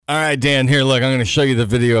All right, Dan, here, look, I'm going to show you the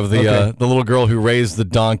video of the little girl who raised the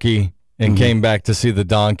donkey and came back to see the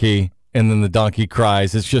donkey, and then the donkey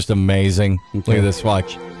cries. It's just amazing. Look at this,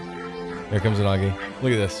 watch. Here comes the donkey.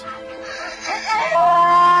 Look at this. Look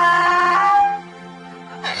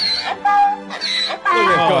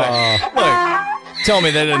at it. Look. Tell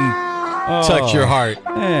me that didn't touch your heart.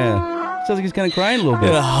 Yeah. Sounds like he's kind of crying a little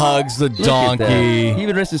bit. It hugs the donkey. He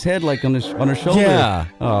even rests his head like on her shoulder. Yeah.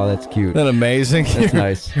 Oh, that's cute. Isn't that amazing? That's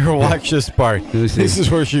nice. Here, watch this part. This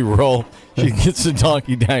is where she gets the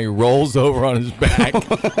donkey down. He rolls over on his back.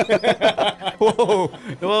 Whoa!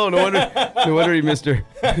 Whoa! No wonder he missed her.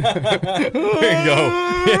 There you go.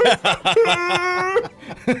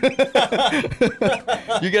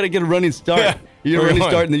 You got to get a running start. Yeah. You get a running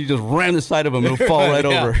start, and then you just ram the side of him. It'll fall right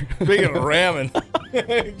over. Speaking of ramming,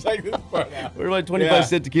 check this part out. We're like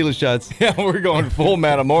 25-cent tequila shots. Yeah, we're going full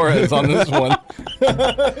Matamoras on this one.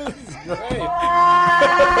 This is great.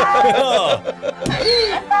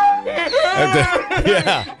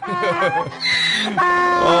 Yeah.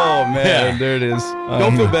 Oh man, Yeah. there it is.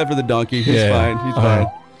 Don't feel bad for the donkey. He's fine. He's fine.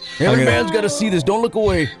 Every man's got to see this. Don't look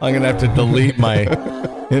away. I'm gonna have to delete my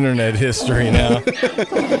internet history now.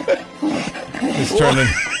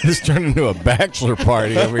 It's turned into a bachelor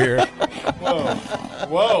party over here.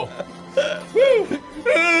 Whoa.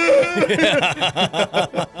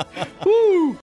 Woo.